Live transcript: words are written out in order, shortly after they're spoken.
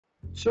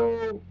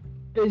So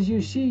as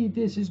you see,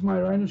 this is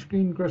my Rhino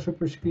screen,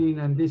 Grasshopper screen,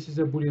 and this is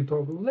a Boolean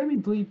toggle. Let me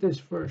delete this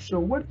first. So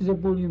what is a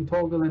Boolean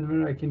toggle and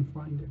where I can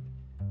find it?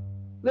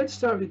 Let's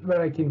start with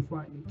where I can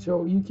find it.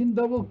 So you can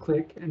double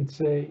click and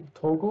say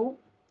toggle,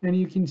 and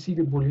you can see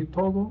the Boolean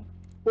toggle,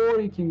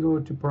 or you can go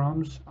to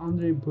params,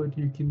 under input,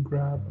 you can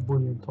grab a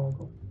Boolean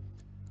toggle.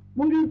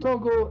 Boolean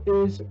toggle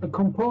is a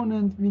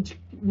component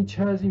which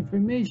has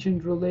information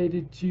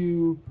related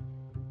to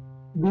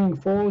being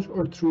false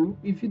or true.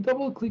 If you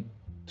double click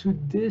to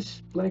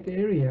this black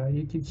area,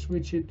 you can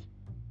switch it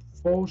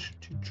false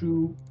to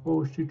true,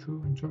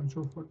 and so on and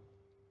so forth.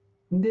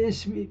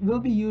 This we'll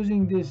be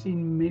using this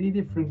in many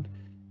different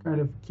kind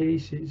of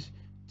cases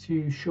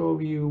to show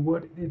you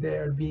what they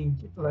are being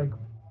like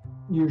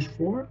used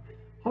for.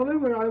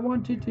 However, I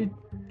wanted to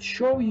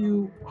show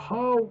you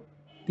how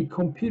the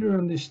computer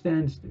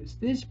understands this.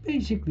 This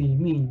basically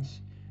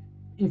means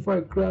if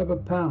I grab a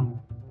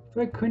panel, if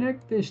I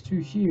connect this to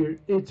here,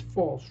 it's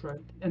false, right?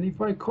 And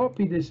if I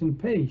copy this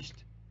and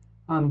paste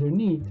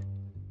underneath,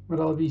 what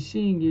I'll be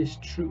seeing is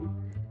true.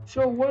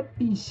 So what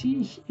we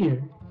see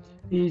here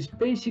is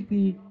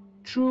basically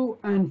true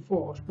and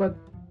false, but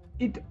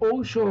it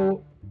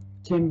also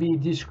can be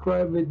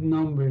described with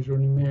numbers or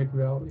numeric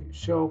values.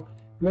 So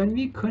when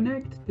we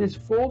connect this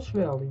false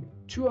value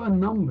to a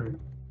number,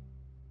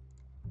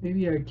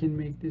 maybe I can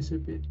make this a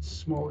bit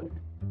smaller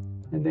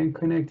and then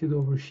connect it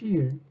over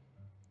here,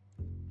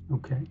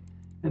 okay,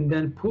 and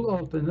then pull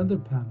out another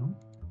panel,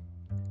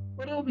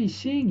 what I'll be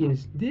seeing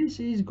is this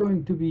is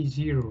going to be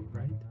 0,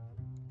 right?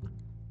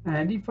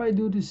 And if I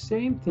do the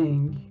same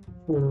thing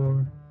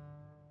for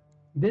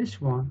this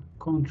one,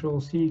 Control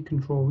C,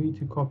 Control V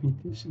to copy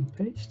this and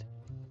paste,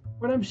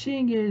 what I'm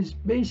seeing is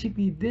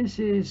basically this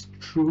is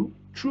true.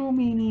 True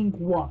meaning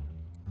 1,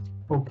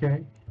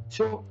 okay?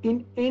 So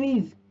in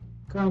any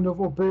kind of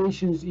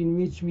operations in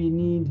which we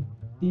need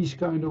these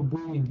kind of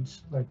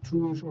booleans like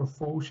trues or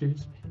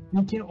falses,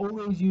 we can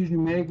always use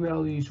numeric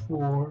values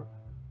for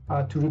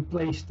to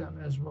replace them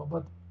as well.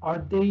 But are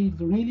they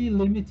really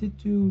limited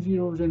to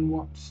zeros and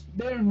ones?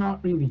 They're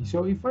not really.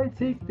 So if I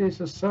take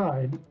this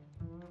aside,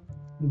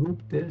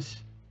 group this,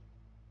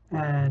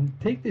 and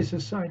take this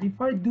aside, if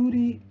I do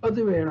the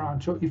other way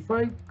around, so if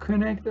I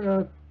connect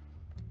a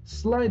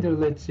slider,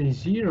 let's say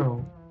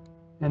 0,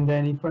 and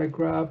then if I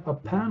grab a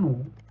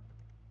panel,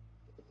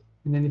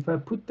 and then if I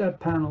put that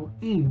panel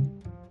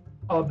in,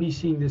 I'll be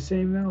seeing the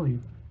same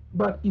value.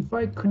 But if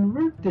I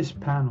convert this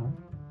panel,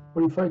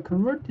 or if I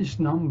convert this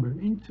number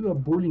into a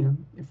Boolean,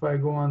 if I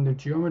go under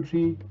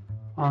geometry,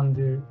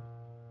 under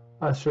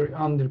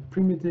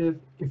primitive,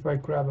 if I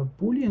grab a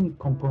Boolean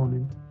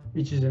component,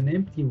 which is an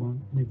empty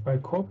one, and if I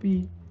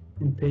copy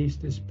and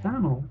paste this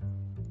panel,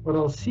 what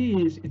I'll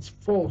see is it's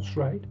false,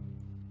 right?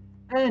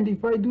 And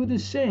if I do the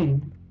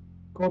same,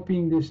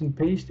 copying this and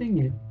pasting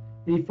it,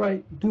 if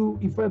I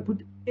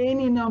put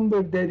any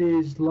number that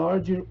is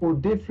larger or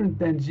different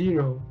than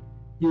 0,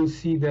 you'll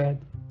see that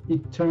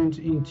it turns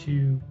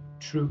into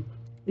true.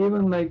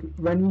 Even like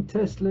when we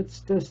test, let's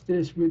test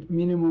this with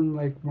minimum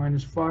like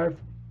 -5,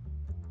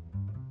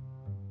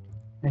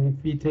 and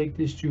if we take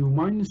this to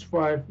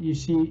 -5, you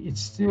see it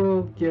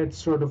still gets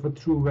sort of a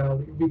true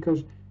value,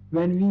 because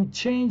when we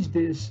change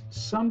this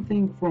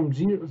something from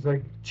 0,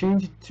 like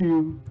change it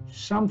to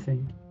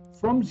something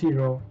from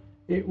 0,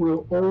 it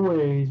will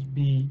always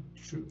be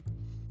true.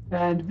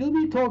 And we'll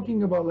be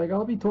talking about, like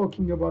I'll be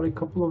talking about a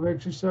couple of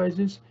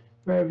exercises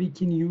where we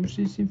can use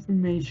this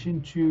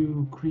information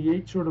to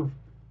create sort of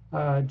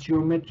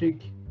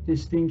geometric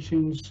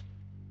distinctions,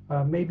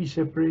 maybe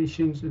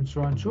separations, and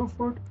so on and so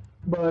forth.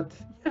 But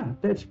yeah,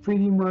 that's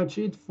pretty much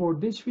it for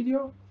this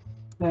video.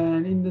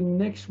 And in the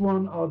next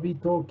one, I'll be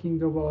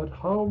talking about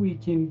how we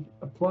can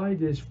apply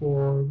this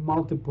for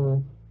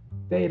multiple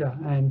data.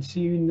 And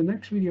see you in the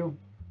next video.